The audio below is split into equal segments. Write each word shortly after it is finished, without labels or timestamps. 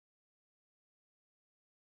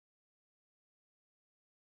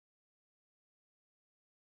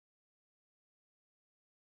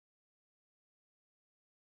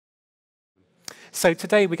So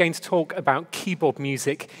today we're going to talk about keyboard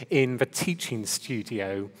music in the teaching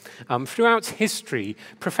studio. Throughout history,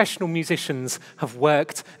 professional musicians have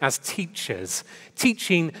worked as teachers.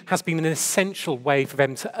 Teaching has been an essential way for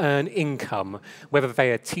them to earn income, whether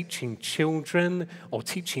they are teaching children or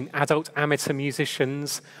teaching adult amateur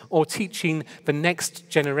musicians or teaching the next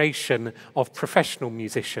generation of professional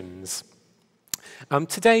musicians.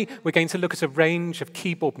 Today, we're going to look at a range of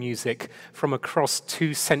keyboard music from across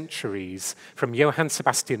 2 centuries, from Johann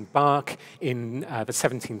Sebastian Bach in the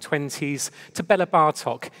 1720s to Bela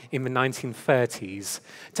Bartók in the 1930s,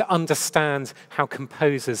 to understand how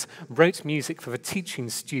composers wrote music for the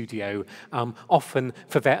teaching studio, often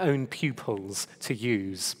for their own pupils to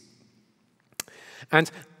use.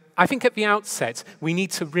 And I think at the outset, we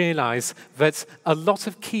need to realize that a lot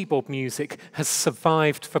of keyboard music has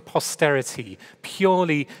survived for posterity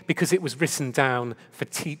purely because it was written down for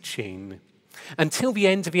teaching. Until the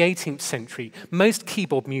end of the 18th century, most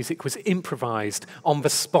keyboard music was improvised on the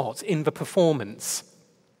spot in the performance.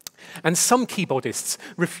 And some keyboardists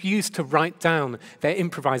refused to write down their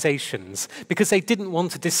improvisations because they didn't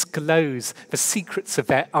want to disclose the secrets of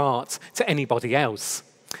their art to anybody else.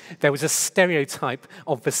 There was a stereotype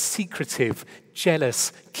of the secretive,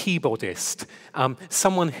 jealous keyboardist,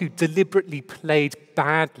 someone who deliberately played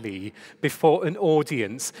badly before an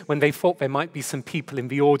audience when they thought there might be some people in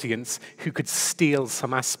the audience who could steal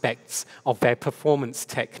some aspects of their performance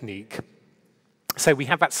technique. So we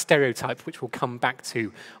have that stereotype, which we'll come back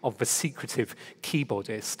to, of the secretive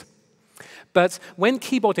keyboardist. But when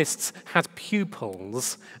keyboardists had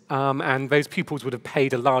pupils, and those pupils would have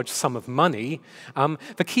paid a large sum of money,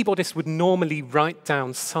 the keyboardist would normally write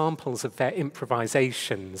down samples of their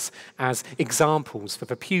improvisations as examples for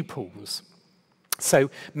the pupils.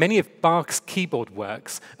 So many of Bach's keyboard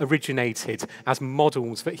works originated as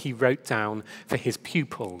models that he wrote down for his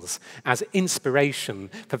pupils, as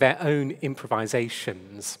inspiration for their own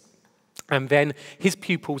improvisations. And then his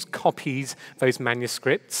pupils copied those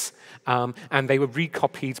manuscripts, and they were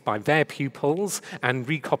recopied by their pupils and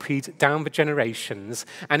recopied down the generations.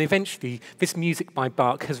 And eventually, this music by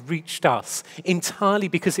Bach has reached us entirely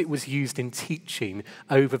because it was used in teaching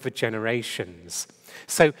over the generations.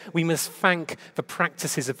 So we must thank the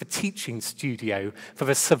practices of the teaching studio for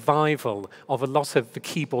the survival of a lot of the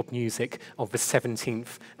keyboard music of the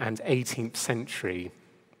 17th and 18th century.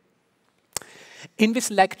 In this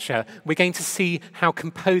lecture, we're going to see how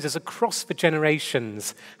composers across the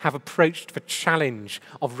generations have approached the challenge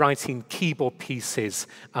of writing keyboard pieces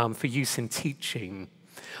for use in teaching.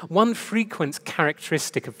 One frequent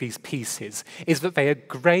characteristic of these pieces is that they are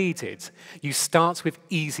graded. You start with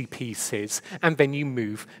easy pieces, and then you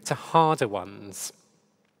move to harder ones.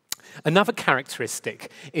 Another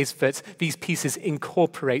characteristic is that these pieces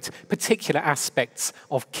incorporate particular aspects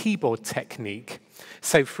of keyboard technique.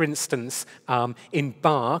 So, for instance, in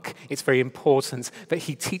Bach, it's very important that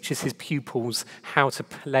he teaches his pupils how to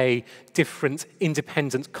play different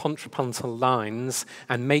independent contrapuntal lines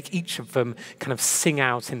and make each of them kind of sing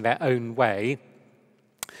out in their own way.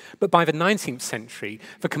 But by the 19th century,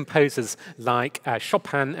 for composers like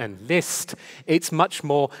Chopin and Liszt, it's much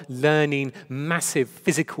more learning massive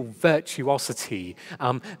physical virtuosity,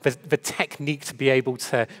 the technique to be able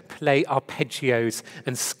to play arpeggios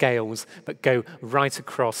and scales that go right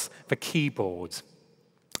across the keyboard.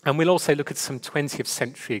 And we'll also look at some 20th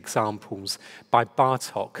century examples by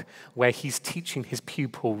Bartók, where he's teaching his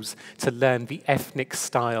pupils to learn the ethnic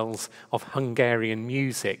styles of Hungarian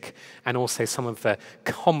music and also some of the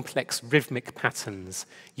complex rhythmic patterns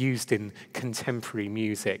used in contemporary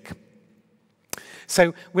music.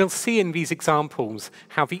 So we'll see in these examples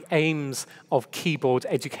how the aims of keyboard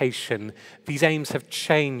education, these aims have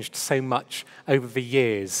changed so much over the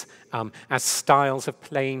years as styles of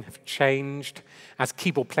playing have changed, as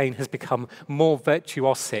keyboard playing has become more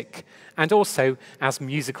virtuosic, and also as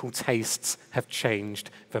musical tastes have changed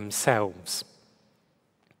themselves.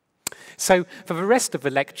 So for the rest of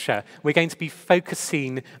the lecture, we're going to be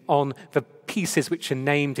focusing on the pieces which are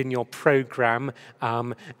named in your program,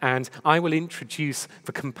 and I will introduce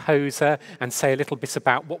the composer and say a little bit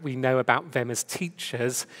about what we know about them as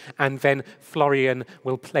teachers, and then Florian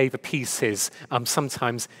will play the pieces,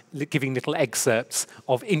 sometimes giving little excerpts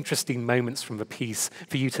of interesting moments from the piece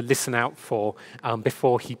for you to listen out for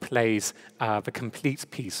before he plays the complete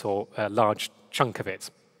piece or a large chunk of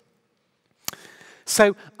it.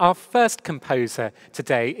 So our first composer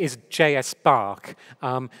today is J.S. Bach.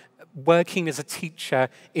 working as a teacher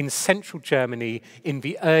in central Germany in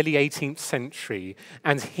the early 18th century.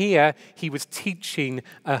 And here he was teaching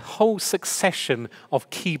a whole succession of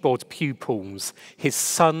keyboard pupils, his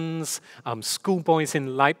sons, schoolboys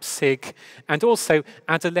in Leipzig, and also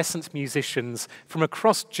adolescent musicians from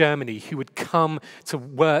across Germany who would come to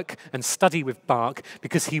work and study with Bach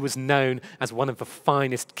because he was known as one of the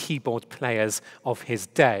finest keyboard players of his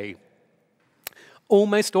day.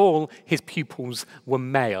 Almost all his pupils were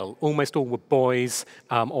male. Almost all were boys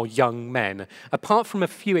or young men, apart from a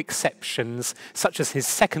few exceptions, such as his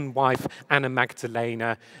second wife, Anna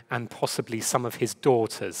Magdalena, and possibly some of his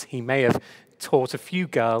daughters. He may have taught a few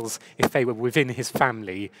girls if they were within his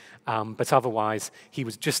family, but otherwise he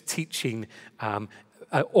was just teaching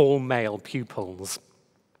all male pupils.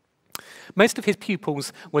 Most of his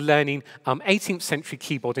pupils were learning 18th century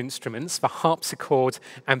keyboard instruments, the harpsichord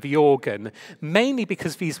and the organ, mainly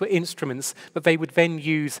because these were instruments that they would then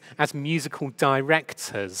use as musical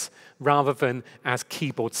directors rather than as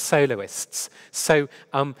keyboard soloists. So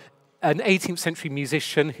an 18th century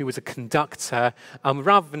musician who was a conductor,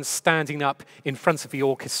 rather than standing up in front of the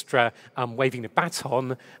orchestra waving a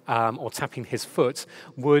baton or tapping his foot,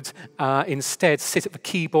 would instead sit at the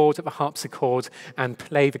keyboard, at the harpsichord, and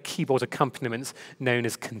play the keyboard accompaniment known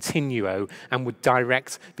as continuo, and would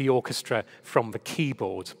direct the orchestra from the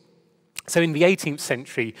keyboard. So in the 18th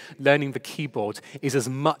century, learning the keyboard is as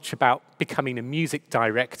much about becoming a music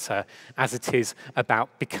director as it is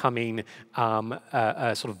about becoming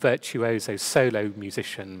a sort of virtuoso solo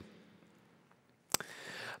musician.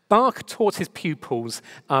 Bach taught his pupils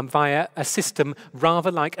via a system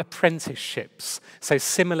rather like apprenticeships, so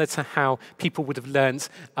similar to how people would have learnt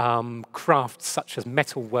crafts such as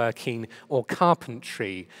metalworking or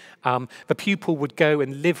carpentry. The pupil would go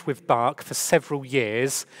and live with Bach for several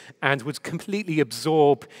years and would completely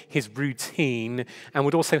absorb his routine and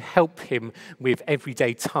would also help him with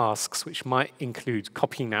everyday tasks, which might include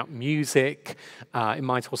copying out music. It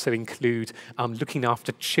might also include looking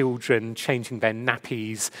after children, changing their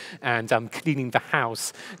nappies, and cleaning the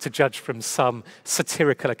house, to judge from some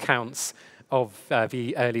satirical accounts of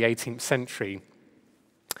the early 18th century.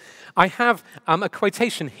 I have a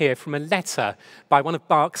quotation here from a letter by one of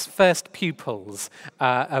Bach's first pupils,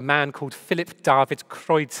 a man called Philipp David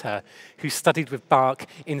Kreuter, who studied with Bach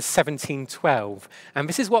in 1712. And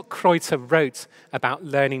this is what Kreuter wrote about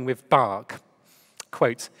learning with Bach.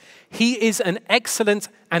 Quote, "He is an excellent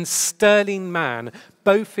and sterling man,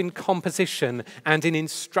 both in composition and in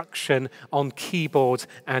instruction on keyboard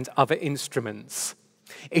and other instruments.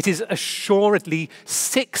 It is assuredly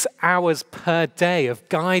 6 hours per day of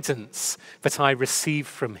guidance that I receive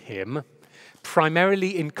from him,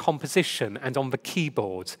 primarily in composition and on the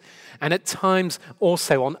keyboard, and at times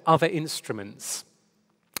also on other instruments.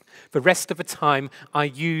 The rest of the time I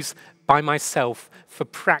use by myself for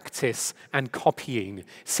practice and copying,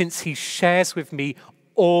 since he shares with me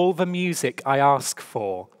all the music I ask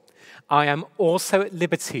for. I am also at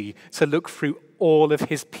liberty to look through all of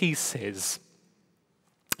his pieces."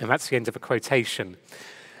 And that's the end of a quotation.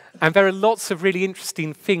 And there are lots of really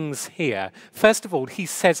interesting things here. First of all, he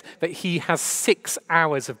says that he has 6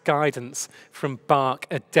 hours of guidance from Bach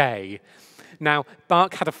a day. Now,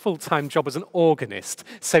 Bach had a full-time job as an organist,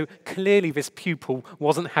 so clearly this pupil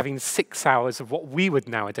wasn't having 6 hours of what we would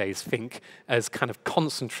nowadays think as kind of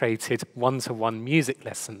concentrated one-to-one music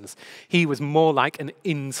lessons. He was more like an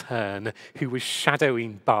intern who was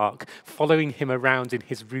shadowing Bach, following him around in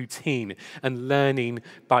his routine and learning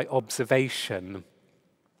by observation.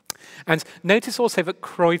 And notice also that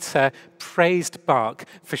Kreuter praised Bach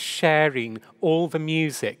for sharing all the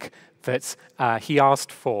music that he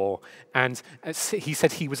asked for, and he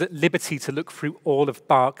said he was at liberty to look through all of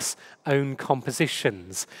Bach's own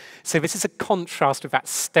compositions. So this is a contrast with that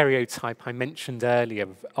stereotype I mentioned earlier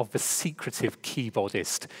of the secretive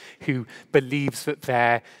keyboardist who believes that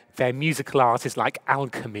their musical art is like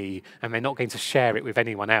alchemy and they're not going to share it with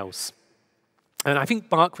anyone else. And I think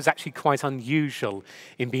Bach was actually quite unusual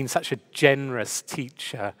in being such a generous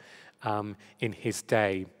teacher in his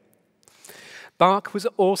day. Bach was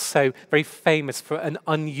also very famous for an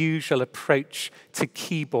unusual approach to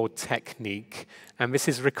keyboard technique, and this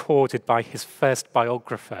is recorded by his first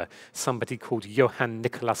biographer, somebody called Johann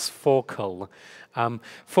Nicholas Forkel.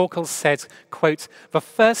 Forkel said, quote, "The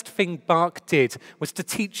first thing Bach did was to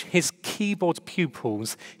teach his keyboard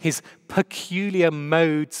pupils his peculiar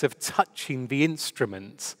modes of touching the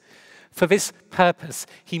instrument. For this purpose,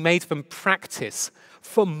 he made them practice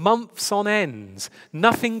for months on end,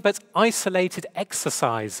 nothing but isolated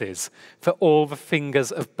exercises for all the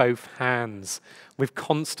fingers of both hands, with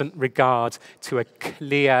constant regard to a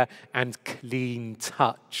clear and clean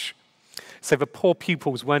touch." So the poor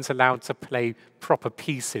pupils weren't allowed to play proper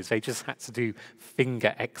pieces. They just had to do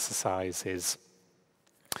finger exercises.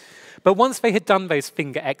 But once they had done those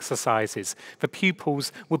finger exercises, the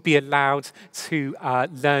pupils would be allowed to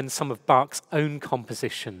learn some of Bach's own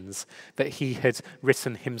compositions that he had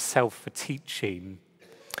written himself for teaching.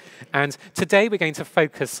 And today we're going to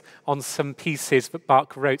focus on some pieces that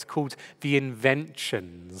Bach wrote called the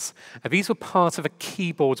Inventions. These were part of a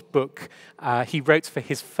keyboard book he wrote for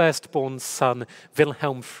his firstborn son,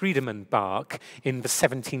 Wilhelm Friedemann Bach, in the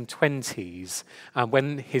 1720s,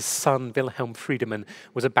 when his son, Wilhelm Friedemann,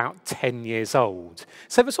 was about 10 years old.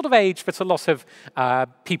 So the sort of age that a lot of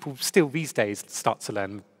people still these days start to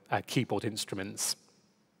learn keyboard instruments.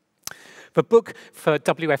 The book for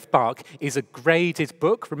W.F. Bach is a graded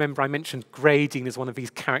book. Remember, I mentioned grading is one of these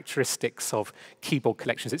characteristics of keyboard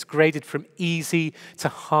collections. It's graded from easy to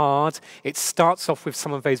hard. It starts off with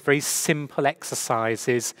some of those very simple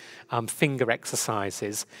exercises, finger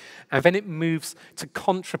exercises, and then it moves to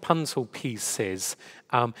contrapuntal pieces,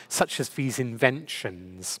 such as these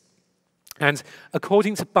inventions. And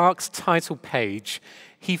according to Bach's title page,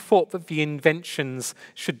 he thought that the inventions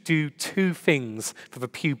should do two things for the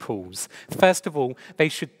pupils. First of all, they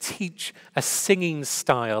should teach a singing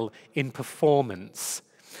style in performance.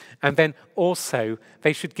 And then also,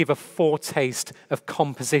 they should give a foretaste of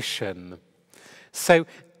composition. So,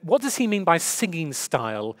 what does he mean by singing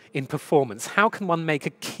style in performance? How can one make a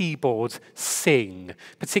keyboard sing?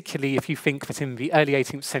 Particularly if you think that in the early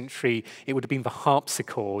 18th century, it would have been the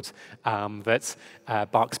harpsichord that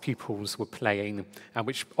Bach's pupils were playing,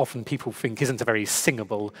 which often people think isn't a very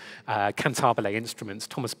singable cantabile instrument.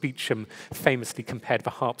 Thomas Beecham famously compared the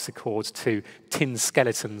harpsichord to tin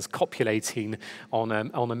skeletons copulating on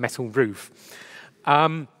a metal roof.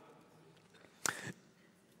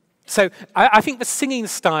 So I think the singing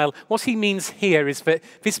style, what he means here is that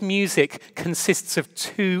this music consists of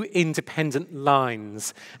two independent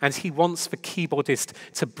lines, and he wants the keyboardist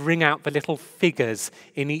to bring out the little figures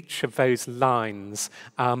in each of those lines.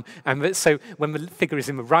 So when the figure is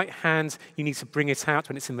in the right hand, you need to bring it out.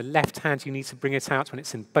 When it's in the left hand, you need to bring it out. When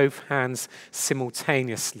it's in both hands,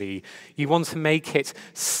 simultaneously. You want to make it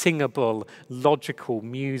singable, logical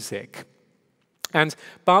music. And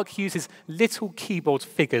Bach uses little keyboard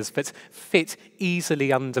figures that fit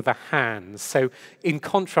easily under the hands. So in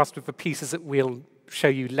contrast with the pieces that we'll show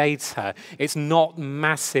you later, it's not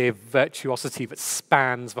massive virtuosity that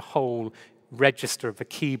spans the whole register of the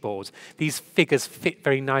keyboard. These figures fit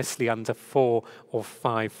very nicely under 4 or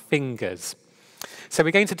 5 fingers. So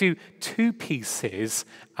we're going to do two pieces.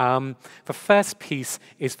 The first piece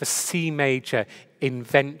is the C major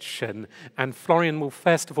Invention, and Florian will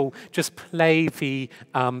first of all just play the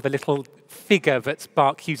little figure that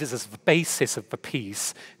Bach uses as the basis of the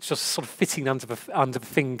piece. It's just sort of fitting under the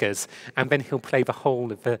fingers, and then he'll play the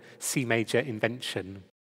whole of the C major Invention.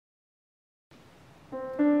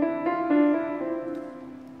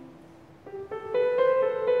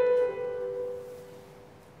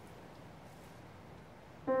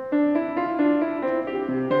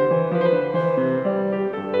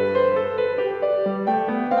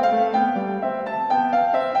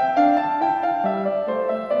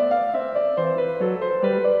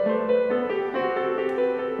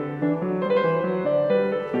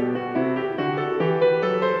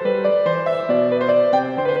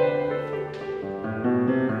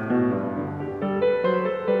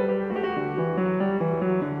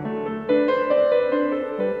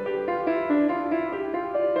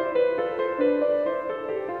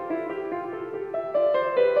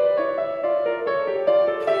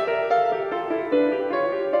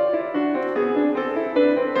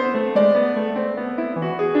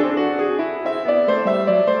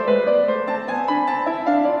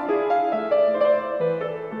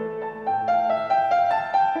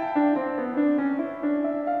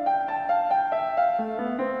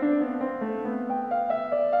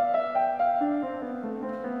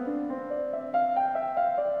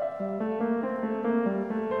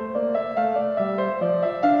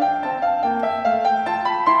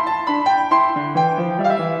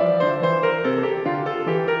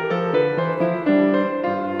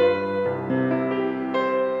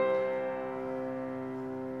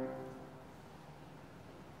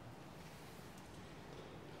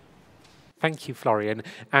 Thank you, Florian.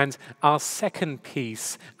 And our second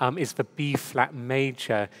piece is the B-flat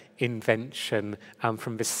major Invention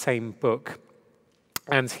from this same book.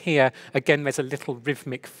 And here, again, there's a little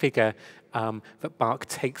rhythmic figure that Bach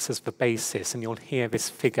takes as the basis, and you'll hear this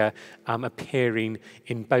figure appearing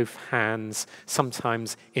in both hands,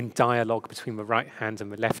 sometimes in dialogue between the right hand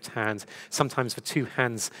and the left hand, sometimes the two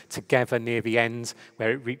hands together near the end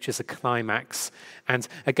where it reaches a climax. And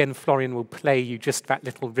again, Florian will play you just that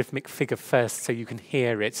little rhythmic figure first so you can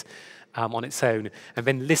hear it on its own, and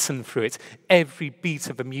then listen through it. Every beat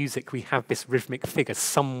of the music, we have this rhythmic figure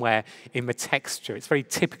somewhere in the texture. It's very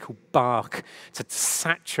typical Bach to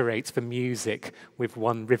saturate the music with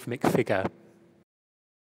one rhythmic figure.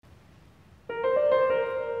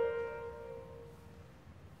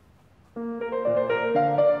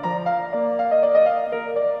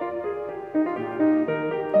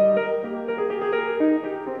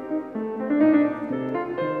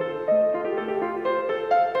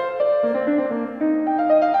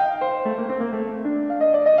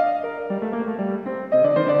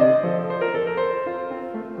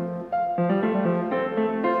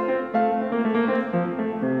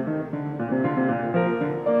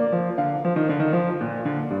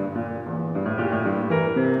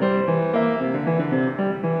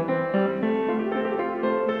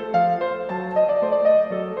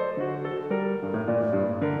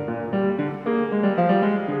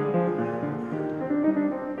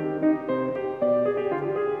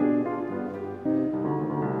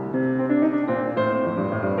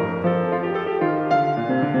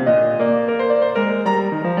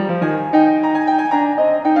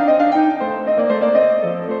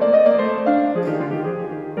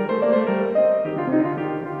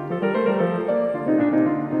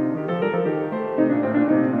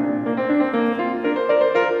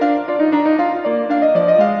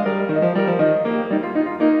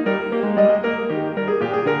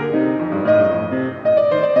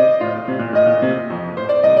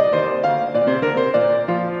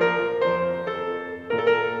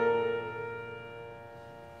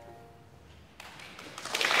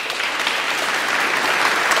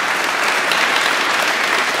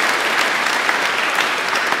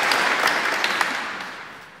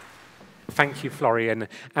 Thank you, Florian.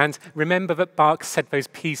 And remember that Bach said those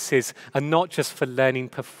pieces are not just for learning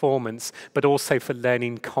performance, but also for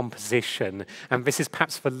learning composition. And this is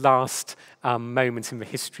perhaps the last moment in the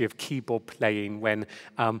history of keyboard playing when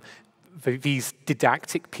these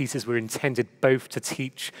didactic pieces were intended both to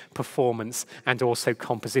teach performance and also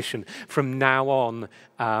composition. From now on,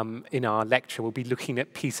 in our lecture, we'll be looking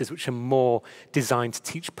at pieces which are more designed to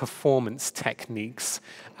teach performance techniques.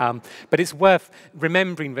 But it's worth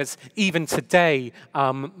remembering that even today,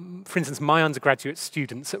 for instance, my undergraduate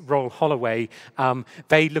students at Royal Holloway,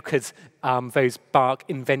 they look at those Bach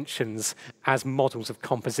inventions as models of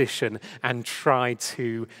composition and try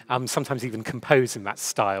to sometimes even compose in that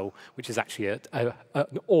style, which is actually an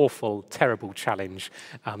awful, terrible challenge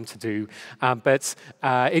to do. But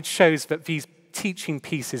it shows that these teaching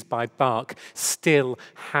pieces by Bach still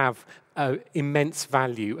have immense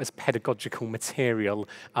value as pedagogical material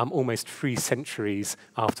almost 3 centuries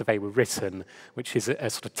after they were written, which is a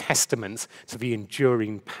sort of testament to the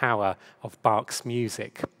enduring power of Bach's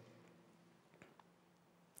music.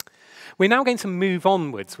 We're now going to move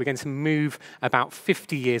onwards. We're going to move about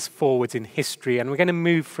 50 years forward in history, and we're going to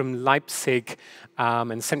move from Leipzig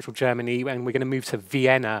and central Germany, and we're going to move to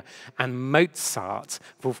Vienna and Mozart,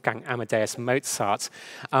 Wolfgang Amadeus Mozart.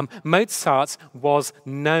 Mozart was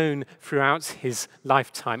known throughout his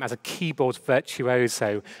lifetime as a keyboard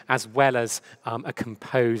virtuoso as well as a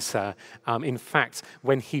composer. In fact,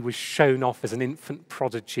 when he was shown off as an infant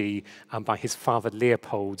prodigy by his father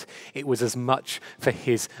Leopold, it was as much for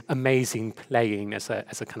his amazing playing as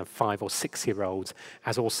a kind of 5 or 6-year-old,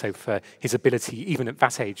 as also for his ability, even at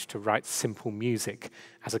that age, to write simple music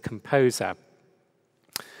as a composer.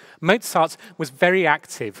 Mozart was very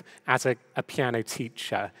active as a piano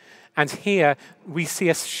teacher, and here we see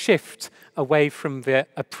a shift away from the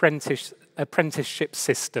apprenticeship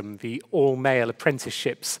system, the all-male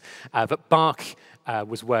apprenticeships that Bach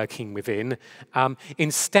was working within.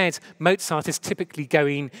 Instead, Mozart is typically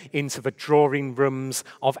going into the drawing rooms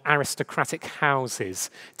of aristocratic houses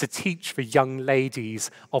to teach the young ladies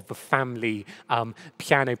of the family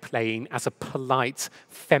piano playing as a polite,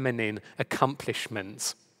 feminine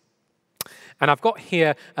accomplishment. And I've got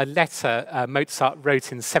here a letter Mozart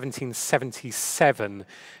wrote in 1777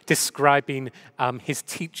 describing his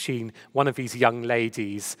teaching one of these young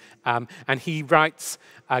ladies. And he writes,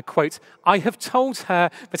 quote, "I have told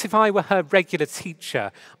her that if I were her regular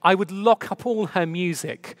teacher, I would lock up all her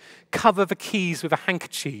music, cover the keys with a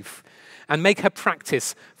handkerchief, and make her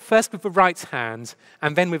practice first with the right hand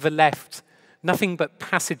and then with the left, nothing but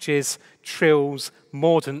passages, trills,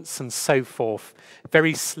 mordants, and so forth,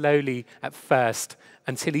 very slowly at first,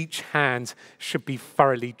 until each hand should be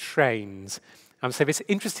thoroughly trained. So this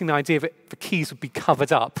interesting idea that the keys would be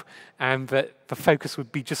covered up and that the focus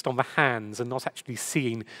would be just on the hands and not actually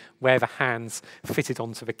seeing where the hands fitted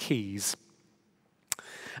onto the keys.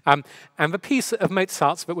 And the piece of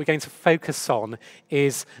Mozart's that we're going to focus on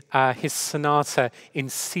is his sonata in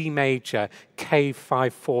C major,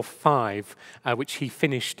 K545, which he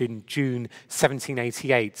finished in June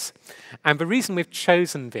 1788. And the reason we've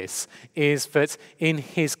chosen this is that in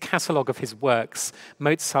his catalogue of his works,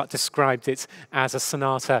 Mozart described it as a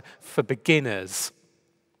sonata for beginners,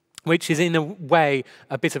 which is in a way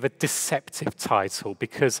a bit of a deceptive title,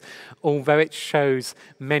 because although it shows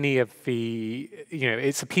many of the,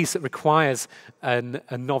 it's a piece that requires a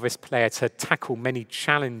novice player to tackle many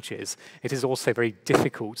challenges, it is also very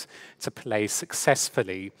difficult to play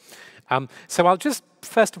successfully. So I'll just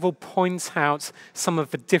first of all point out some of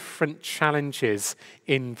the different challenges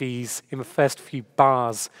in the first few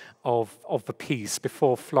bars of the piece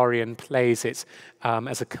before Florian plays it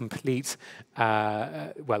as a complete,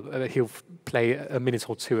 he'll play a minute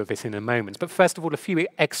or two of it in a moment. But first of all, a few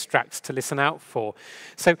extracts to listen out for.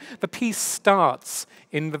 So the piece starts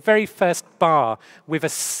in the very first bar with a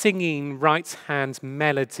singing right-hand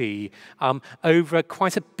melody over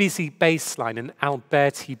quite a busy bass line, an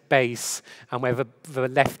Alberti bass, and where the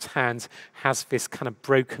left hand has this kind of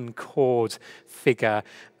broken chord figure,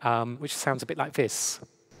 which sounds a bit like this.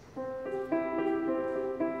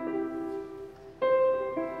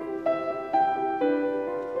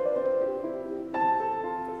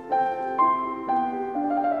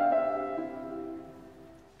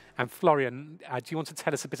 And Florian, do you want to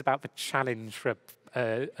tell us a bit about the challenge for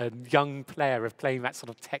a young player of playing that sort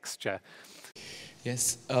of texture?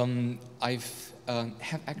 Yes, I've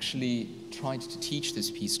have actually tried to teach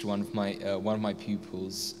this piece to one of my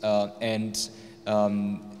pupils,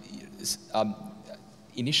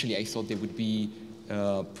 initially I thought they would be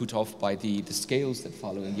put off by the scales that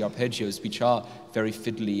follow and the arpeggios, which are very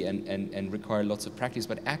fiddly and require lots of practice,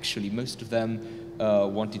 but actually most of them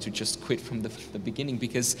wanted to just quit from the beginning,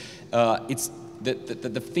 because it's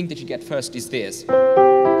the thing that you get first is this.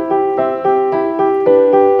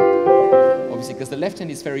 Obviously, because the left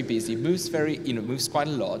hand is very busy, moves quite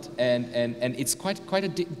a lot, and it's quite a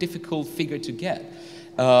difficult figure to get.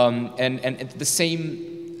 And the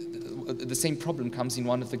same problem comes in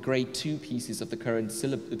one of the grade 2 pieces of the current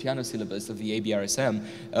piano syllabus of the ABRSM.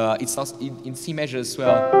 It starts in C major as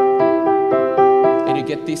well, and you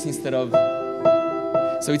get this instead of.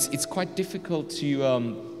 So it's quite difficult to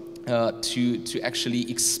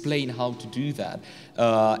actually explain how to do that.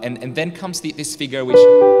 And then comes this figure which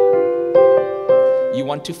you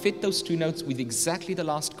want to fit those two notes with exactly the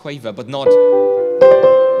last quaver, but not.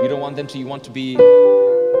 You don't want them to. You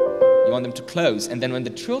want them to close, and then when the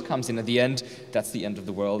trill comes in at the end, that's the end of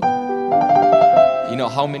the world.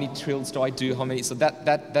 How many trills do I do? How many? So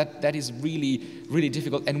that is really, really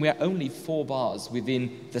difficult, and we're only 4 bars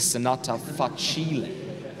within the sonata facile,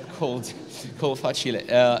 called facile,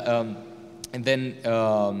 and then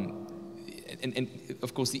and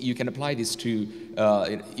of course you can apply this to.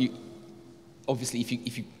 Obviously,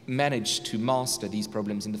 if you manage to master these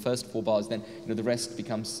problems in the first 4 bars, then the rest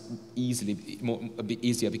becomes a bit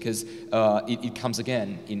easier, because it comes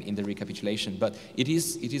again in the recapitulation. But it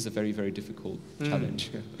is a very, very difficult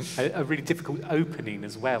challenge. A really difficult opening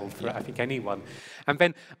as well for I think anyone. And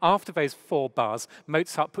then after those 4 bars,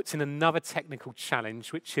 Mozart puts in another technical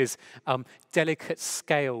challenge, which is delicate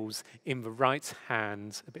scales in the right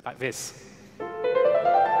hand, a bit like this.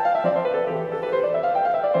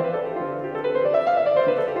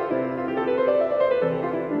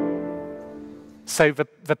 So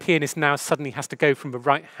the pianist now suddenly has to go from the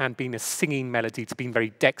right hand being a singing melody to being very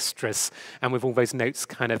dexterous, and with all those notes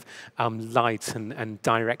kind of light and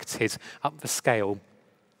directed up the scale.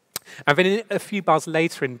 And then a few bars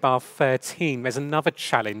later in bar 13, there's another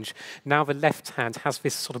challenge. Now the left hand has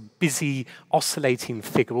this sort of busy oscillating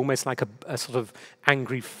figure, almost like a sort of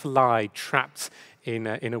angry fly trapped in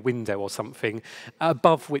a window or something,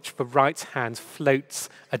 above which the right hand floats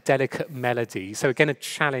a delicate melody. So again, a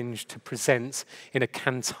challenge to present in a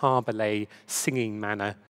cantabile singing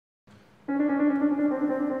manner.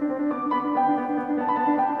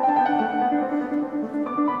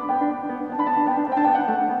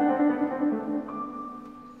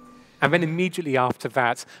 And then immediately after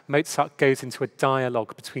that, Mozart goes into a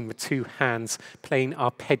dialogue between the 2 hands, playing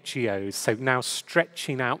arpeggios, so now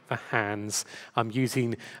stretching out the hands,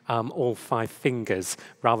 using all 5 fingers,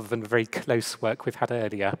 rather than the very close work we've had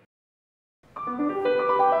earlier.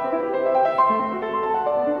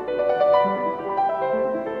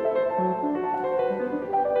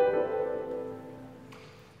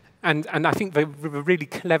 And I think the really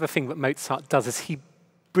clever thing that Mozart does is he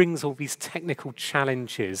brings all these technical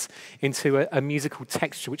challenges into a musical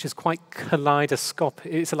texture which is quite kaleidoscopic.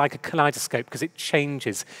 It's like a kaleidoscope because it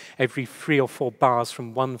changes every 3 or 4 bars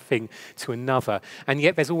from one thing to another. And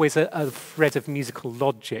yet there's always a thread of musical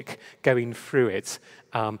logic going through it.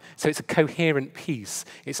 So it's a coherent piece.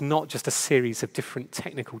 It's not just a series of different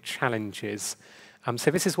technical challenges.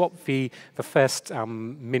 So this is what the first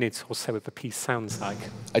minute or so of the piece sounds like.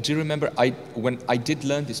 I do remember when I did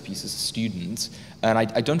learn this piece as a student, and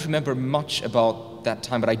I don't remember much about that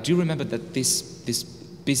time, but I do remember that this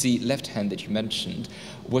busy left hand that you mentioned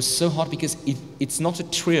was so hard because it's not a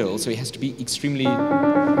trill, so it has to be extremely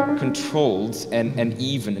controlled and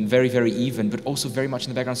even, and very, very even, but also very much in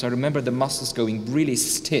the background. So I remember the muscles going really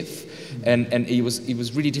stiff, and it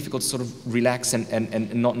was really difficult to sort of relax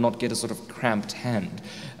and not get a sort of cramped hand,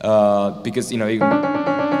 because, you know,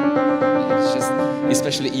 it's just,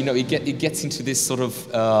 especially, you know, it gets into this sort of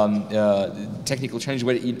technical challenge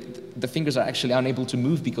where the fingers are actually unable to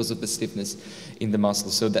move because of the stiffness in the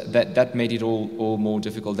muscles. So that made it all more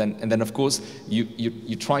difficult. And then, of course,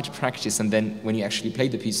 you try to practice, and then when you actually play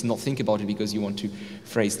the piece, not think about it because you want to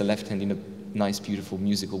phrase the left hand in a nice, beautiful,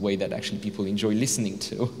 musical way that actually people enjoy listening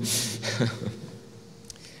to.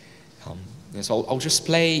 So I'll just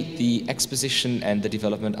play the exposition and the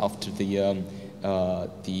development after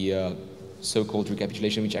the so-called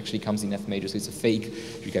recapitulation, which actually comes in F major, so it's a fake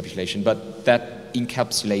recapitulation, but that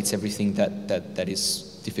encapsulates everything that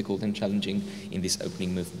is difficult and challenging in this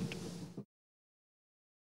opening movement.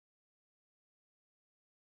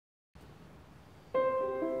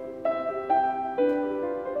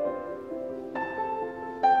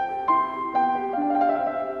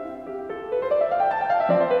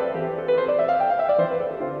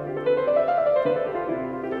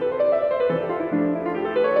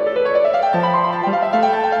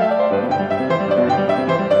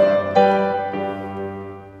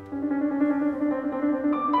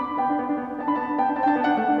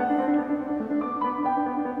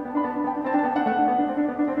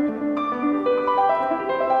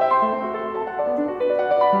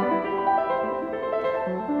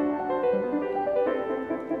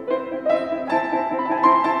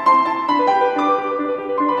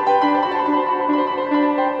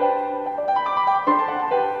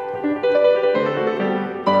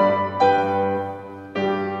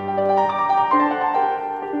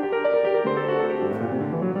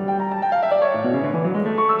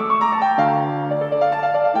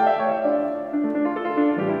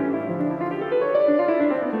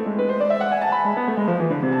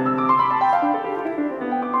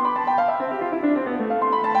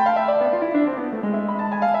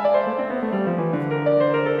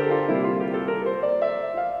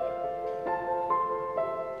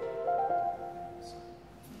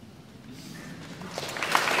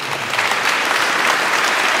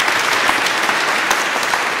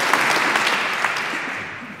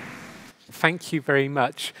 Thank you very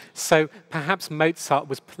much. So perhaps Mozart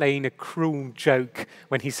was playing a cruel joke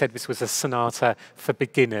when he said this was a sonata for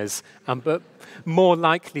beginners, but more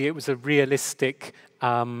likely it was a realistic,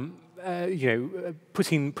 putting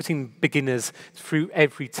beginners through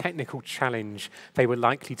every technical challenge they were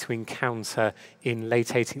likely to encounter in late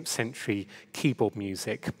 18th century keyboard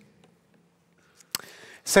music.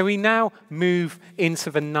 So we now move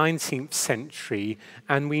into the 19th century,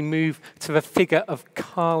 and we move to the figure of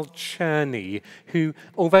Carl Czerny, who,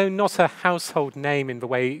 although not a household name in the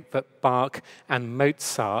way that Bach and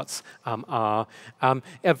Mozart are,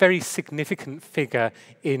 a very significant figure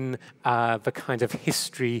in the kind of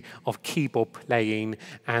history of keyboard playing,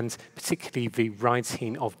 and particularly the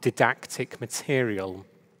writing of didactic material.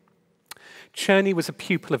 Czerny was a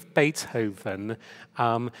pupil of Beethoven,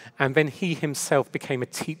 and then he himself became a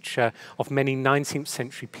teacher of many 19th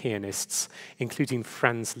century pianists, including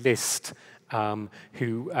Franz Liszt,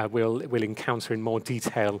 who we'll encounter in more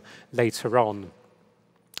detail later on.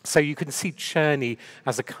 So you can see Czerny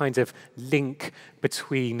as a kind of link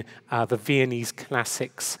between the Viennese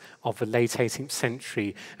classics of the late 18th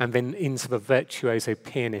century and then into the virtuoso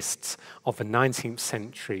pianists of the 19th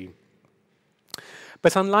century.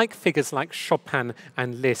 But unlike figures like Chopin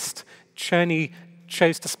and Liszt, Czerny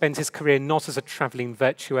chose to spend his career not as a traveling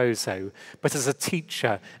virtuoso, but as a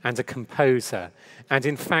teacher and a composer. And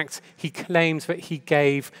in fact, he claims that he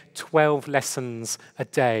gave 12 lessons a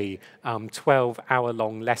day,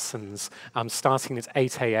 12-hour-long lessons, starting at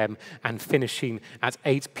 8 a.m. and finishing at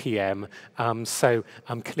 8 p.m., so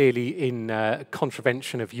clearly in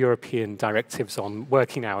contravention of European directives on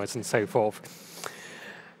working hours and so forth.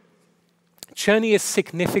 Czerny is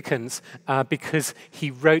significant because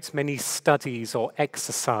he wrote many studies or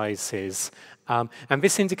exercises, and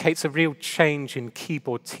this indicates a real change in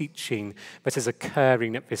keyboard teaching that is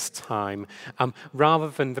occurring at this time. Rather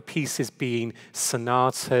than the pieces being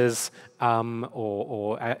sonatas,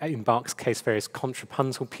 or in Bach's case, various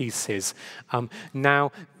contrapuntal pieces,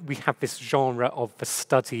 now we have this genre of the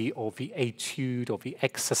study or the etude or the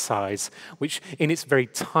exercise, which in its very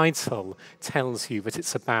title tells you that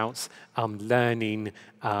it's about learning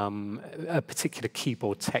a particular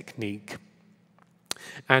keyboard technique.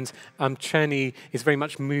 And Czerny is very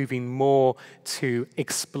much moving more to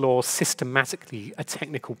explore systematically a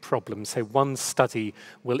technical problem. So one study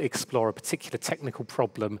will explore a particular technical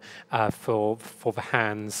problem for the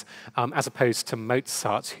hands, as opposed to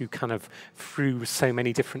Mozart, who kind of threw so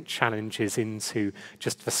many different challenges into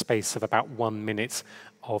just the space of about 1 minute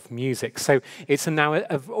of music. So it's now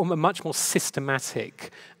a much more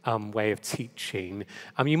systematic way of teaching.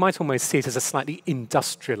 You might almost see it as a slightly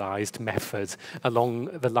industrialized method along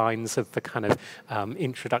the lines of the kind of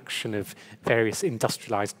introduction of various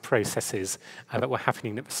industrialized processes that were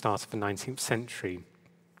happening at the start of the 19th century.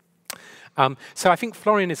 So I think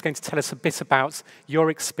Florian is going to tell us a bit about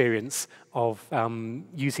your experience of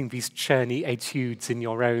using these Czerny etudes in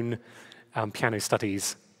your own piano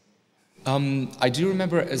studies. I do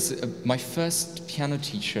remember as my first piano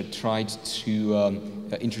teacher tried to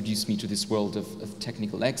introduce me to this world of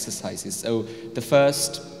technical exercises. So the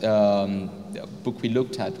first book we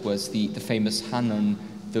looked at was the famous Hannon,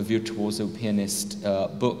 the virtuoso pianist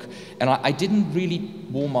book. And I didn't really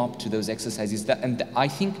warm up to those exercises. And I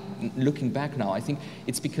think, looking back now, I think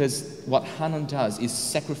it's because what Hannon does is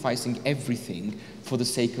sacrificing everything for the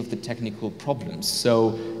sake of the technical problems.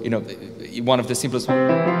 So, you know, one of the simplest...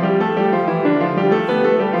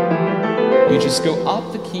 You just go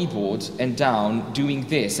up the keyboard and down doing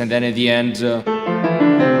this, and then at the end,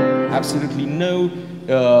 absolutely no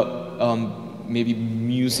maybe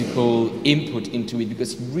musical input into it,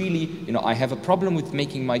 because really, you know, I have a problem with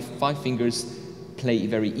making my 5 fingers play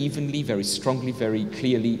very evenly, very strongly, very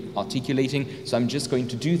clearly articulating, so I'm just going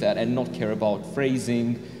to do that and not care about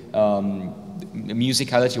phrasing,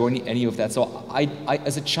 musicality, or any of that. So I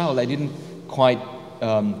as a child, I didn't quite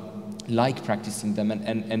like practicing them,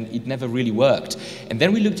 and it never really worked. And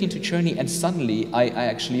then we looked into Czerny, and suddenly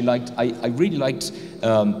I really liked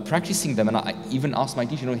practicing them, and I even asked my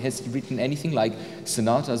teacher, you know, has he written anything like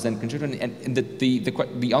sonatas and concerto? And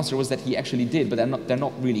the answer was that he actually did, but they're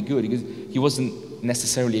not really good, because he wasn't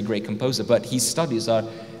necessarily a great composer, but his studies are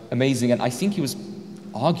amazing, and I think he was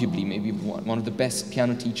arguably maybe one of the best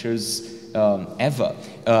piano teachers ever.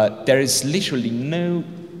 There is literally no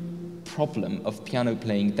problem of piano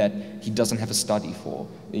playing that he doesn't have a study for.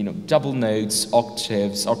 You know, double notes,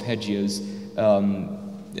 octaves, arpeggios,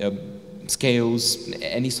 scales,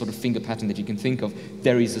 any sort of finger pattern that you can think of,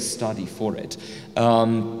 there is a study for it.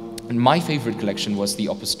 And my favorite collection was the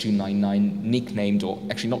Opus 299, nicknamed, or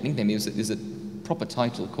actually not nicknamed, it is a proper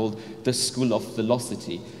title called The School of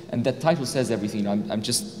Velocity. And that title says everything. I'm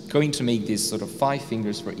just going to make this sort of 5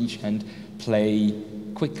 fingers for each hand play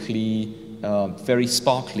quickly, very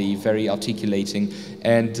sparkly, very articulating,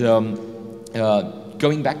 and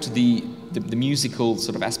going back to the musical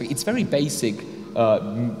sort of aspect, it's very basic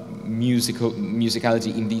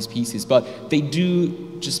musicality in these pieces, but they do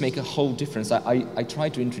just make a whole difference. I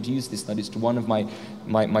tried to introduce these studies to one of my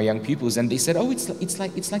young pupils, and they said, "Oh, it's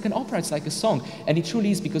like an opera, it's like a song," and it truly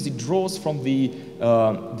is, because it draws from the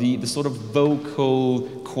sort of vocal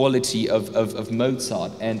quality of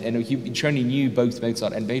Mozart, and Czerny knew both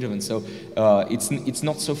Mozart and Beethoven, so it's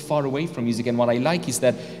not so far away from music. And what I like is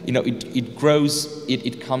that, you know, it grows,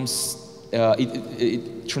 it comes.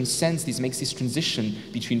 It transcends this, makes this transition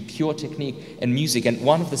between pure technique and music. And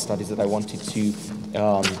one of the studies that I wanted to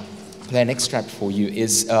play an extract for you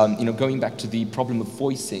is, you know, going back to the problem of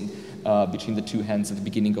voicing between the 2 hands at the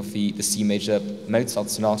beginning of the C major Mozart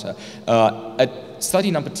sonata. At study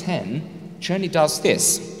number 10, Czerny does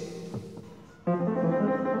this.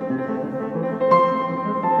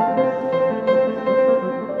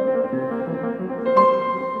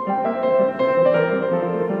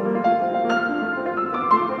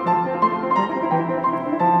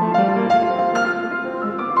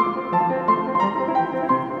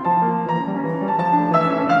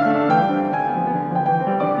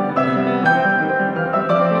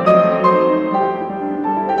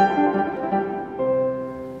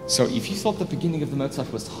 So if you thought the beginning of the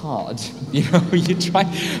Mozart was hard, you know, you try.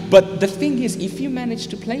 But the thing is, if you manage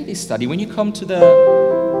to play this study, when you come to the,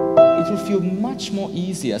 it will feel much more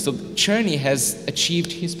easier. So Czerny has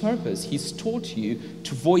achieved his purpose. He's taught you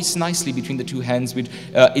to voice nicely between the two hands. With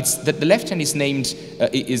it's that the left hand is named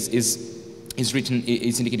is written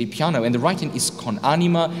is indicated piano, and the right hand is con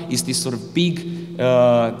anima, is this sort of big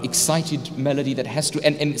excited melody that has to,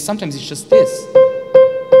 and sometimes it's just this.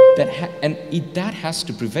 That has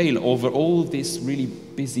to prevail over all this really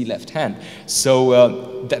busy left hand.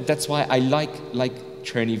 So that's why I like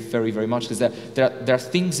Czerny very, very much, because there are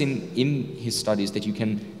things in his studies that you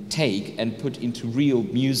can take and put into real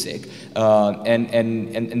music,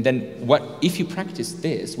 and then what if you practice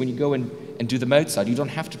this when you go and do the Mozart, you don't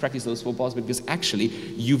have to practice those 4 bars, because actually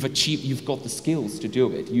you've got the skills to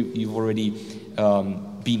do it. You've already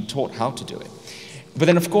been taught how to do it. But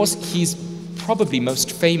then, of course, he's probably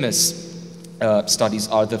most famous studies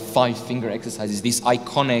are the 5-finger exercises, these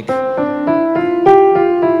iconic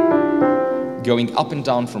going up and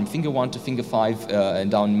down from finger 1 to finger 5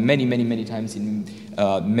 and down many, many, many times in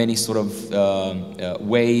many sort of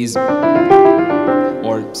ways,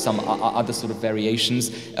 or some other sort of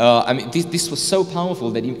variations. I mean, this was so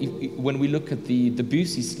powerful that when we look at the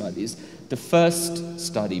Debussy studies, the first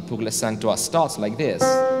study, Pour le Cinq Doigts, starts like this.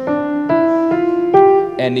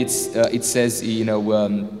 And it says, you know,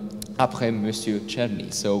 après Monsieur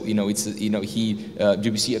Czerny. So, you know, it's, you know,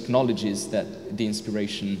 Debussy acknowledges that the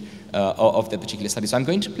inspiration of that particular study. So I'm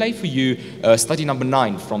going to play for you study number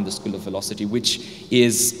 9 from the School of Velocity, which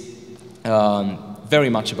is very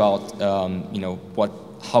much about, you know,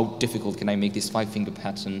 how difficult can I make this 5-finger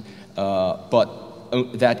pattern, but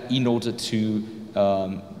that in order to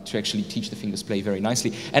actually teach the fingers play very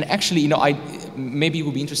nicely. And actually, you know, maybe it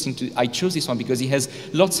would be interesting I chose this one because he has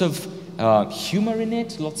lots of humor in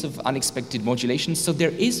it, lots of unexpected modulations, so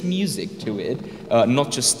there is music to it,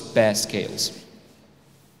 not just bare scales.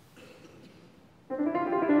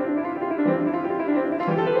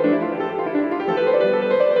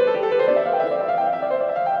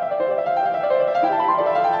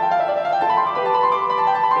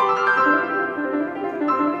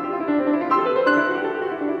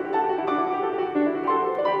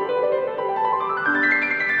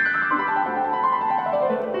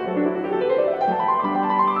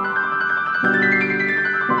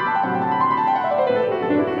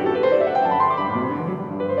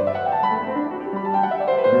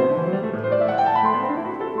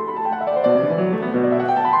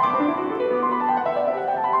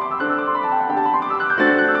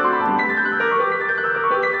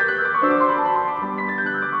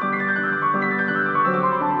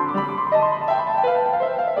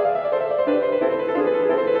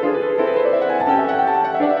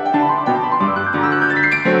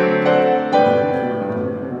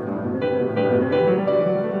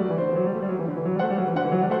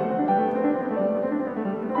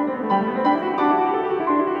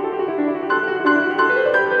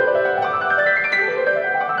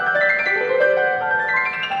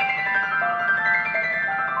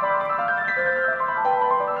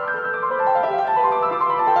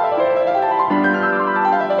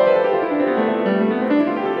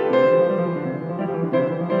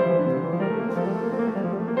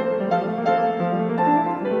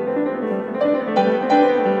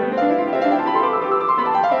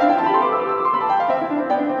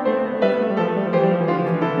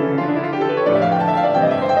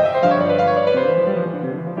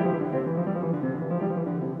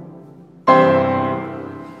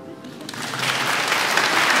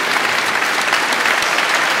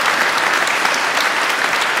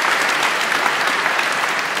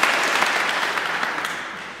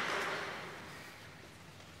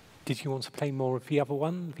 Did you want to play more of the other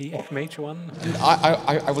one, the F major one?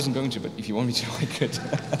 I wasn't going to, but if you want me to, I could.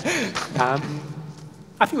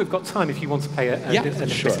 I think we've got time if you want to play a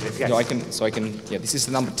sure. Yes. No, I can, yeah, this is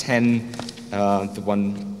the number 10, the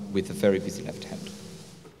one with the very busy left hand.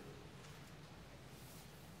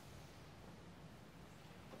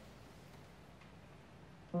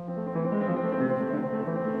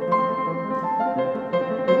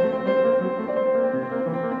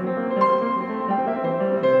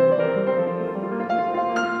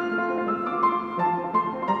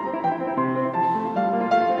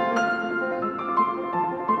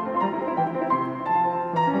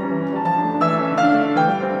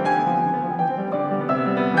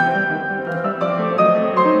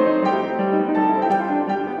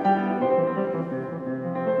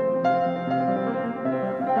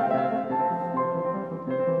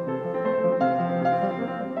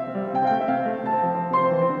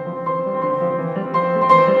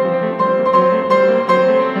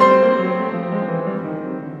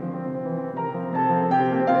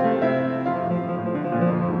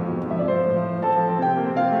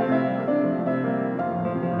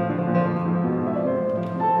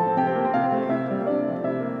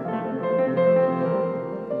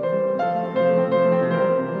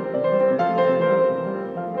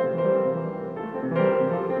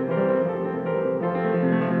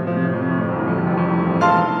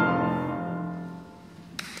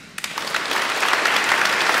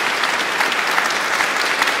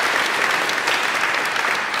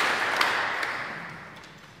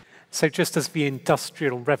 So just as the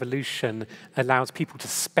Industrial Revolution allowed people to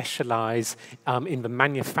specialize in the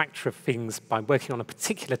manufacture of things by working on a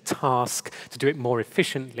particular task to do it more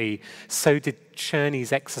efficiently, so did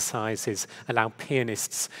Czerny's exercises allow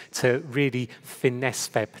pianists to really finesse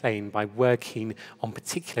their playing by working on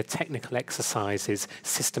particular technical exercises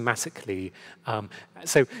systematically.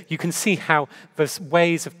 So you can see how the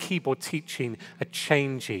ways of keyboard teaching are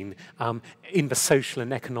changing in the social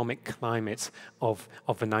and economic climate of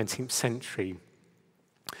the 19th century.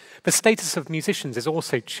 The status of musicians is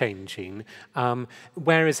also changing,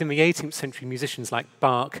 whereas in the 18th century, musicians like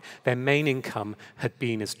Bach, their main income had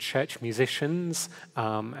been as church musicians,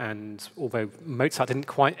 and although Mozart didn't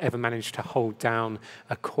quite ever manage to hold down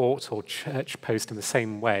a court or church post in the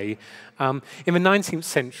same way, in the 19th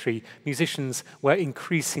century, musicians were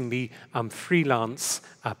increasingly freelance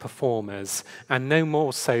performers, and no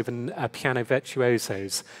more so than piano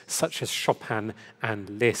virtuosos, such as Chopin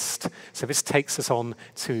and Liszt. So this takes us on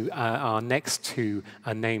to our next two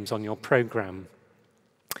names on your program.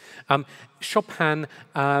 Chopin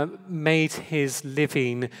made his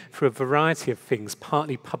living through a variety of things,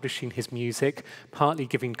 partly publishing his music, partly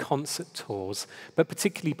giving concert tours, but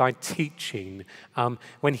particularly by teaching.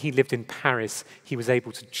 When he lived in Paris, he was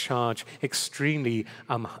able to charge extremely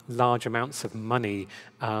large amounts of money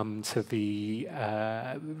to the,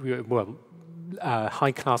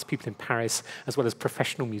 high-class people in Paris, as well as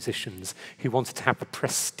professional musicians who wanted to have the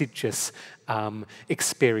prestigious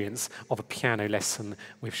experience of a piano lesson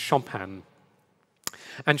with Chopin.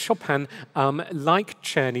 And Chopin, like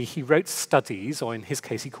Czerny, he wrote studies, or in his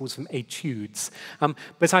case, he calls them études.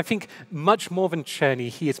 But I think much more than Czerny,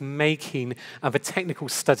 he is making the technical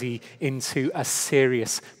study into a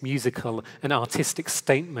serious musical and artistic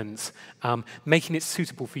statement, making it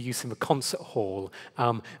suitable for use in the concert hall.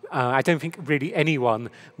 I don't think really anyone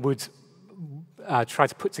would try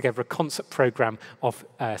to put together a concert program of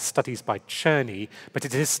studies by Czerny, but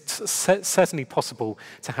it is certainly possible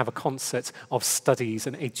to have a concert of studies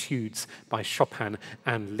and études by Chopin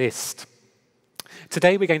and Liszt.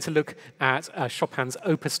 Today we're going to look at Chopin's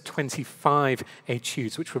Opus 25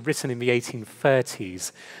 études, which were written in the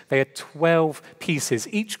 1830s. They are 12 pieces,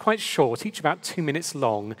 each quite short, each about 2 minutes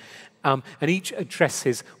long, and each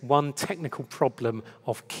addresses one technical problem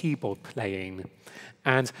of keyboard playing.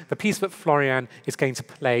 And the piece that Florian is going to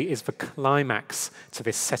play is the climax to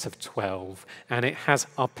this set of 12, and it has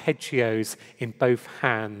arpeggios in both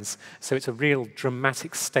hands, so it's a real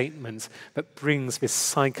dramatic statement that brings this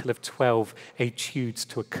cycle of 12 études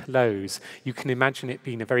to a close. You can imagine it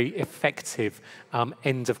being a very effective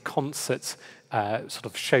end-of-concert sort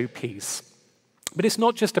of showpiece. But it's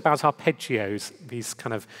not just about arpeggios, these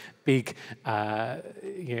kind of big,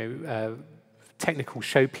 technical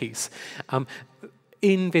showpiece.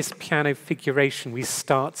 In this piano figuration, we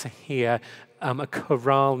start to hear a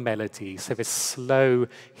chorale melody, so this slow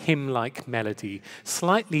hymn-like melody,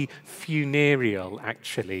 slightly funereal,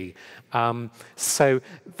 actually. So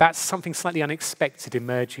that's something slightly unexpected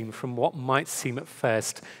emerging from what might seem at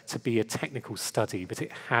first to be a technical study, but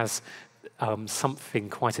it has something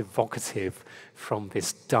quite evocative from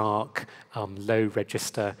this dark,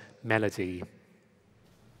 low-register melody.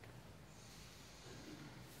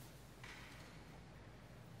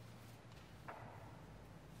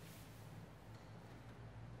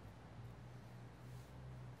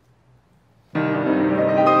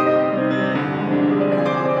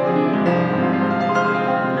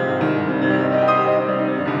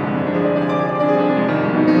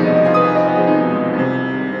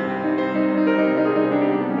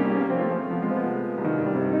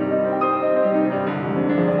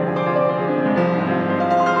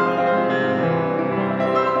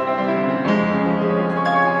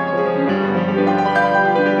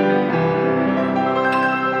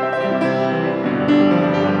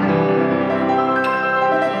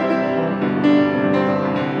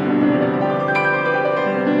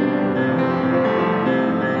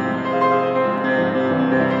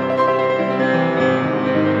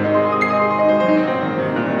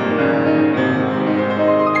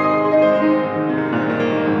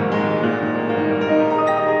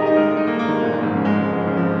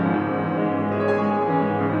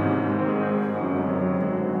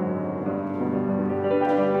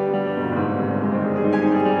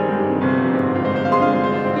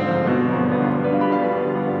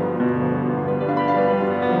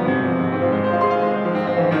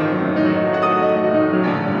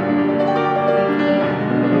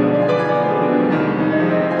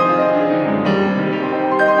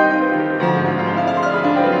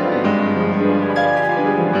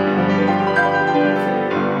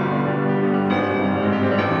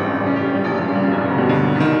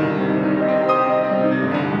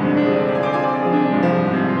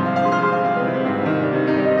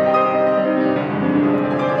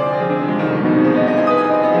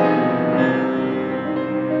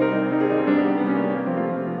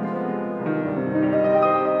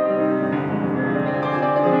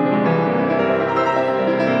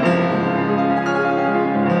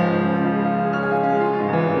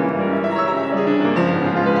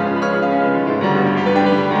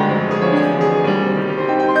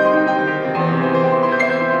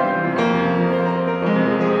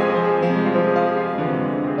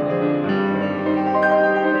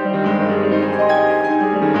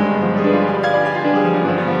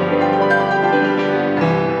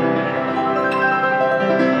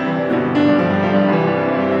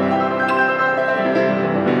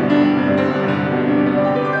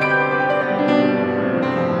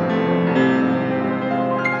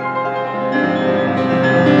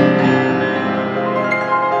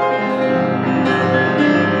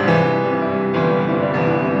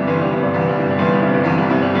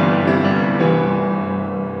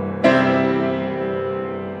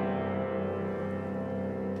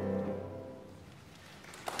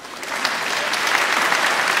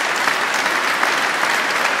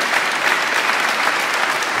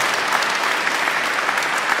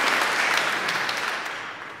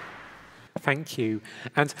 Thank you.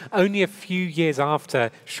 And only a few years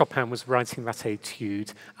after Chopin was writing that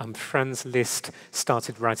etude, Franz Liszt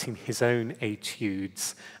started writing his own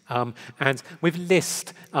etudes. And with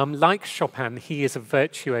Liszt, like Chopin, he is a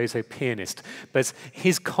virtuoso pianist, but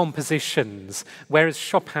his compositions, whereas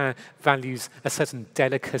Chopin values a certain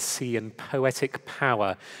delicacy and poetic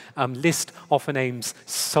power, Liszt often aims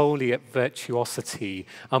solely at virtuosity,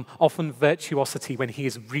 often virtuosity when he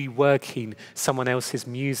is reworking someone else's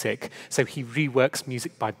music. So he reworks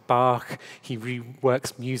music by Bach, he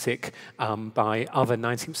reworks music by other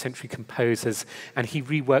 19th century composers, and he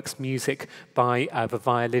reworks music by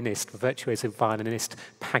the virtuoso violinist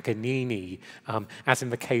Paganini, as in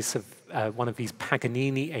the case of one of these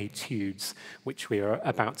Paganini etudes, which we are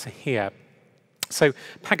about to hear. So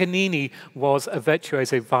Paganini was a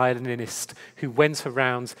virtuoso violinist who went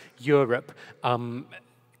around Europe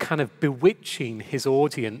kind of bewitching his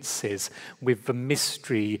audiences with the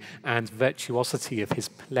mystery and virtuosity of his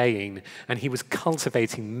playing, and he was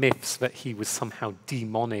cultivating myths that he was somehow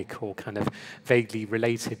demonic or kind of vaguely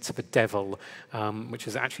related to the devil, which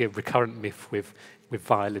is actually a recurrent myth with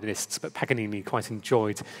violinists, but Paganini quite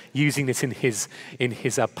enjoyed using it in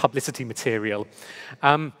his publicity material.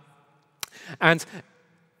 And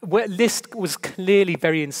Liszt was clearly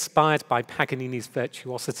very inspired by Paganini's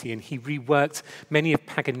virtuosity, and he reworked many of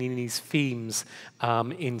Paganini's themes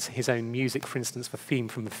into his own music. For instance, the theme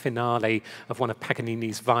from the finale of one of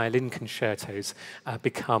Paganini's violin concertos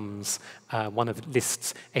becomes one of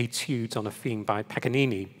Liszt's etudes on a theme by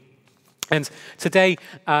Paganini. And today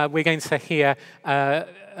we're going to hear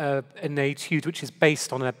an etude which is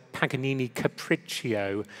based on a Paganini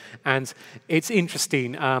capriccio, and it's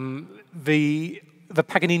interesting. The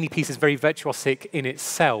Paganini piece is very virtuosic in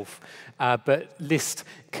itself, but Liszt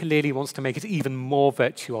clearly wants to make it even more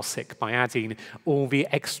virtuosic by adding all the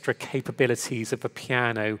extra capabilities of the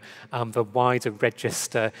piano, the wider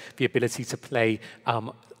register, the ability to play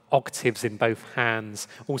octaves in both hands,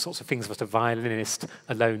 all sorts of things that a violinist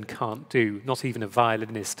alone can't do, not even a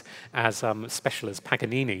violinist as special as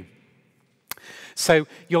Paganini. So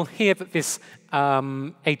you'll hear that this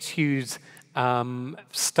etude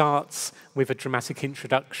starts with a dramatic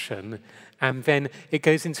introduction, and then it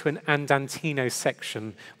goes into an andantino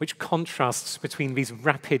section, which contrasts between these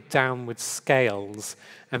rapid downward scales,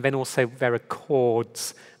 and then also there are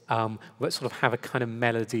chords that sort of have a kind of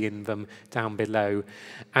melody in them down below.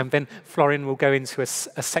 And then Florian will go into a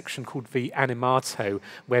section called the animato,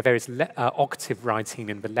 where there is octave writing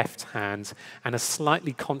in the left hand and a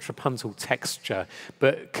slightly contrapuntal texture,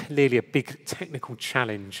 but clearly a big technical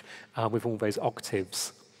challenge with all those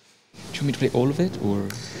octaves. Do you want me to play all of it, or?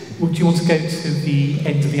 Well, do you want to go to the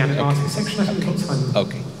end of the animato section? I think we've got time.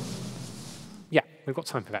 Okay. Yeah, we've got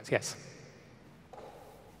time for that, yes.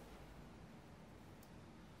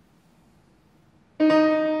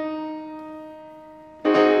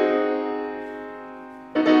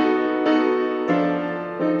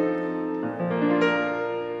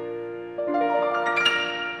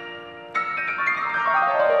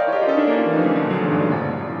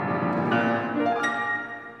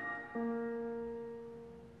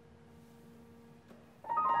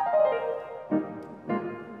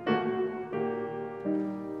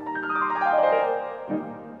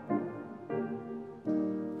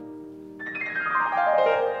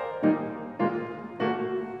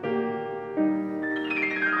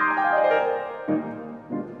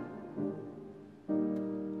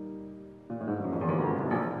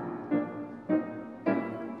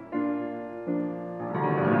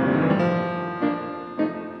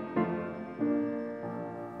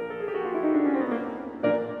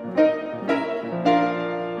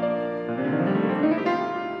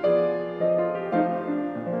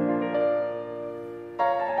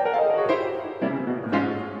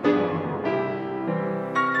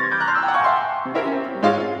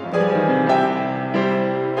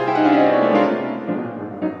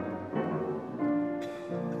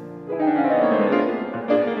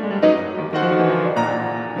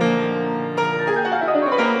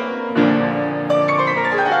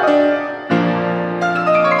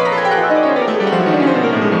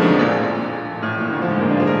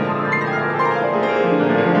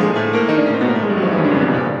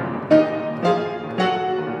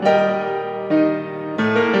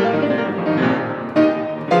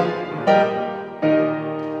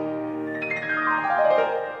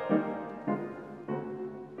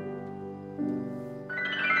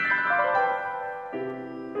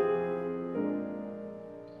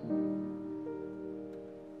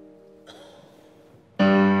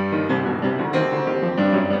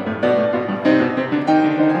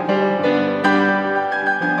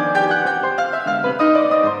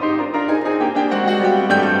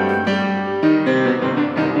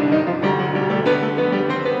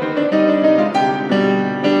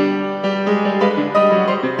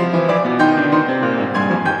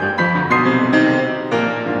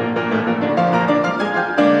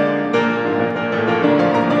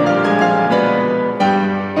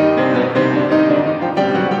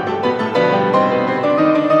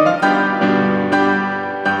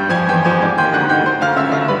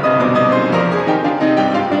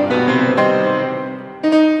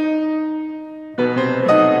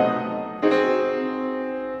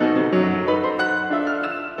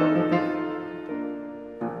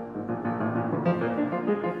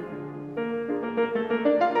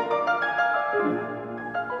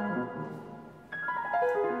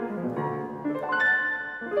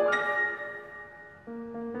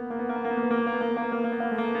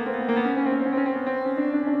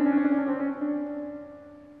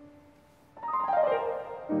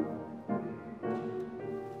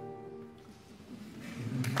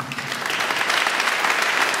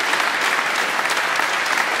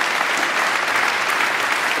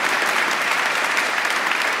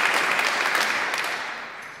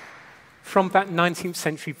 from that 19th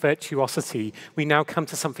century virtuosity, we now come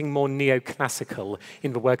to something more neoclassical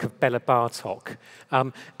in the work of Béla Bartók.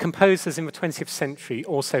 Composers in the 20th century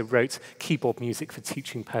also wrote keyboard music for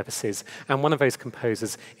teaching purposes, and one of those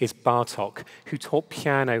composers is Bartók, who taught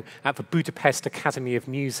piano at the Budapest Academy of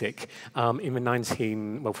Music from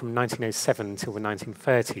 1907 till the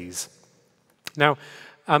 1930s. Now,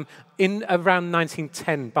 in around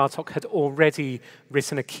 1910, Bartók had already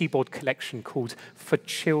written a keyboard collection called For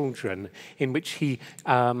Children, in which he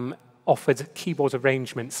offered keyboard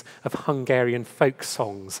arrangements of Hungarian folk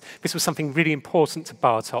songs. This was something really important to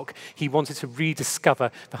Bartók. He wanted to rediscover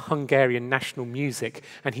the Hungarian national music,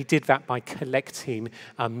 and he did that by collecting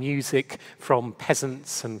music from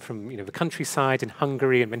peasants and from the countryside in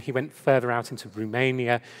Hungary, and then he went further out into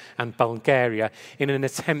Romania and Bulgaria in an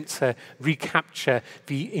attempt to recapture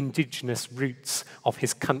the indigenous roots of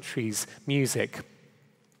his country's music.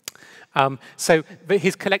 So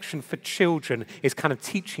his collection for children is kind of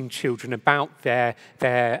teaching children about their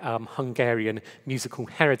Hungarian musical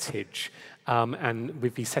heritage and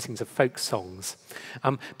with these settings of folk songs.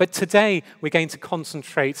 But today we're going to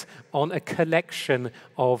concentrate on a collection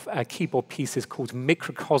of keyboard pieces called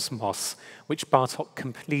Mikrokosmos, which Bartók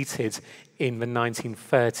completed in the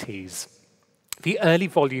 1930s. The early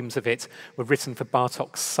volumes of it were written for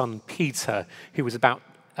Bartók's son Peter, who was about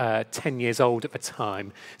 10 years old at the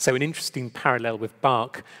time. So an interesting parallel with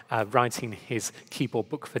Bach writing his keyboard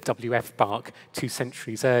book for W.F. Bach 2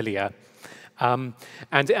 centuries earlier.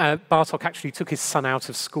 Bartók actually took his son out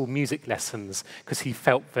of school music lessons because he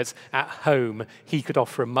felt that at home he could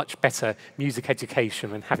offer a much better music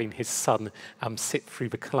education than having his son sit through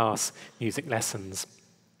the class music lessons.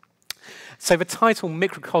 So the title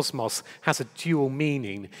Mikrokosmos has a dual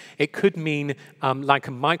meaning. It could mean, like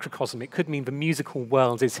a microcosm, it could mean the musical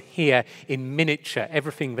world is here in miniature,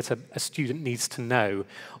 everything that a student needs to know.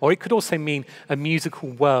 Or it could also mean a musical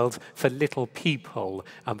world for little people,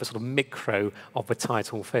 the sort of micro of the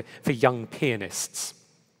title for young pianists.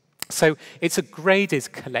 So it's a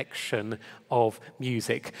graded collection of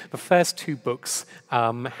music. The first 2 books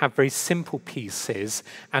have very simple pieces,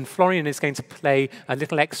 and Florian is going to play a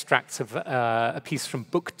little extract of a piece from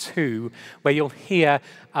book 2, where you'll hear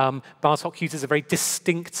Bartók uses a very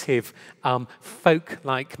distinctive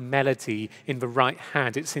folk-like melody in the right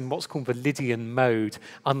hand. It's in what's called the Lydian mode,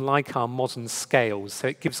 unlike our modern scales, so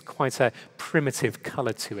it gives quite a primitive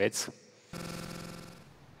color to it.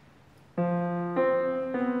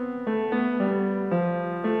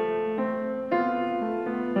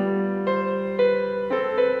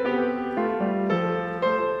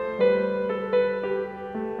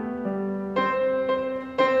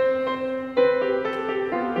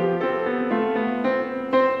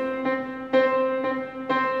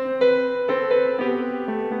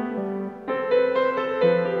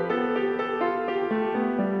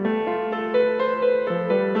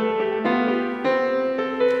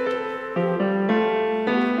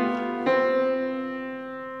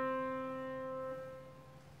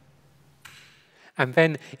 And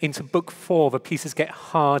then into book 4, the pieces get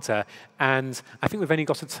harder, and I think we've only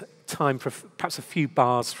got time for perhaps a few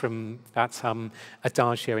bars from that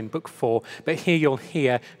adagio in book 4. But here you'll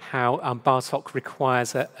hear how Bartók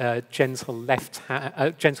requires a gentle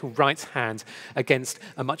right hand against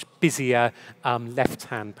a much busier left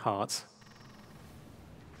hand part.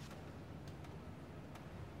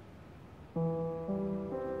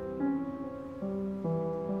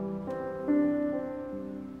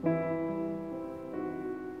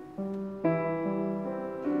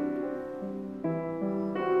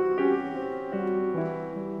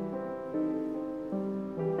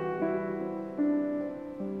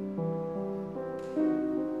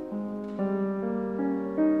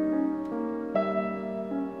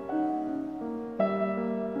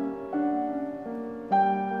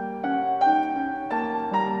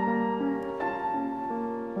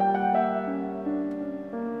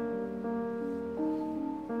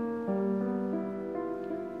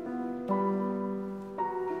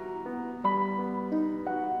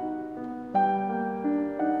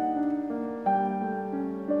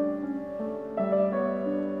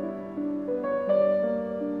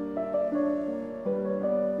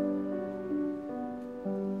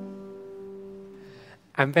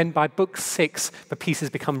 And then by book 6, the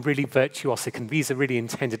pieces become really virtuosic, and these are really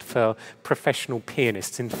intended for professional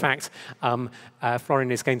pianists. In fact,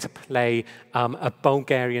 Florian is going to play a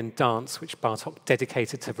Bulgarian dance, which Bartók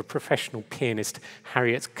dedicated to the professional pianist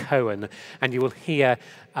Harriet Cohen. And you will hear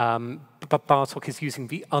Bartók is using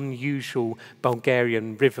the unusual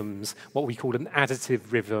Bulgarian rhythms, what we call an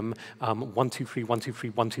additive rhythm, 1, 2, 3, 1, 2, 3,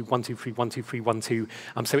 1, 2, 1, 2, 3, 1, 2, 3, 1, 2.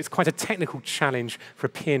 So it's quite a technical challenge for a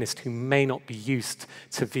pianist who may not be used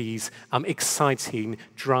to these exciting,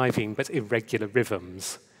 driving, but irregular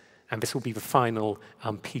rhythms. And this will be the final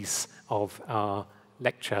piece of our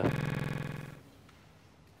lecture.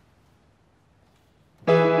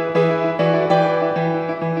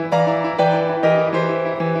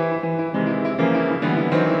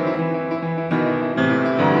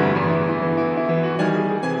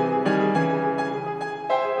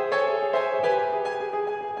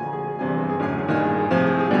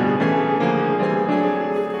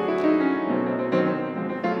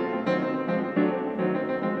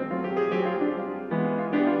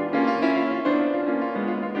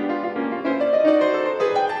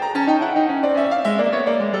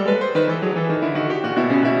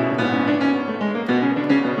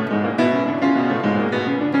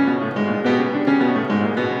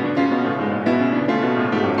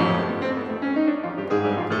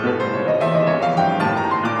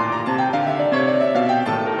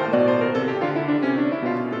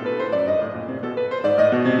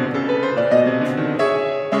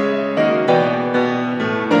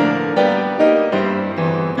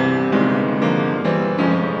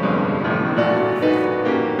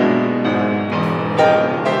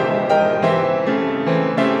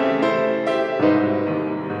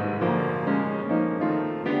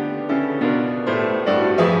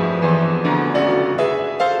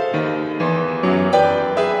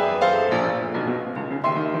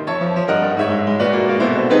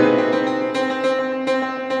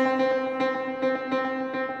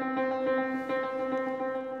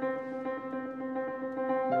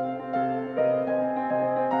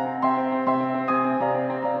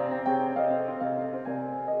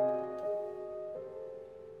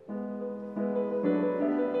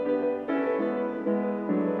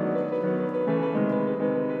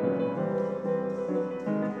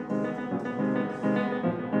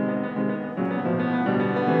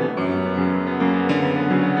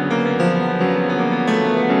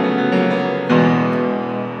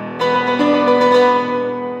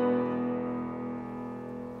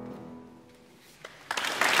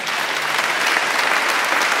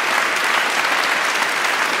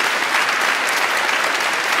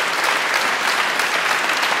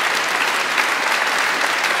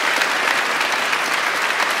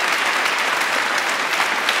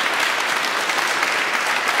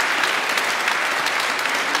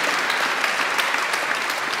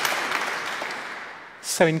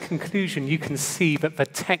 So in conclusion, you can see that the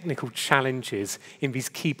technical challenges in these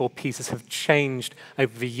keyboard pieces have changed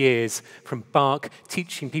over the years, from Bach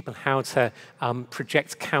teaching people how to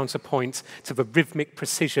project counterpoint to the rhythmic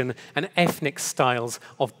precision and ethnic styles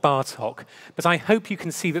of Bartók. But I hope you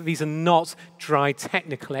can see that these are not dry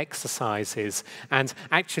technical exercises. And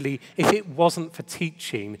actually, if it wasn't for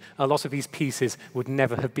teaching, a lot of these pieces would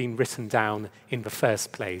never have been written down in the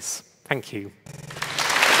first place. Thank you.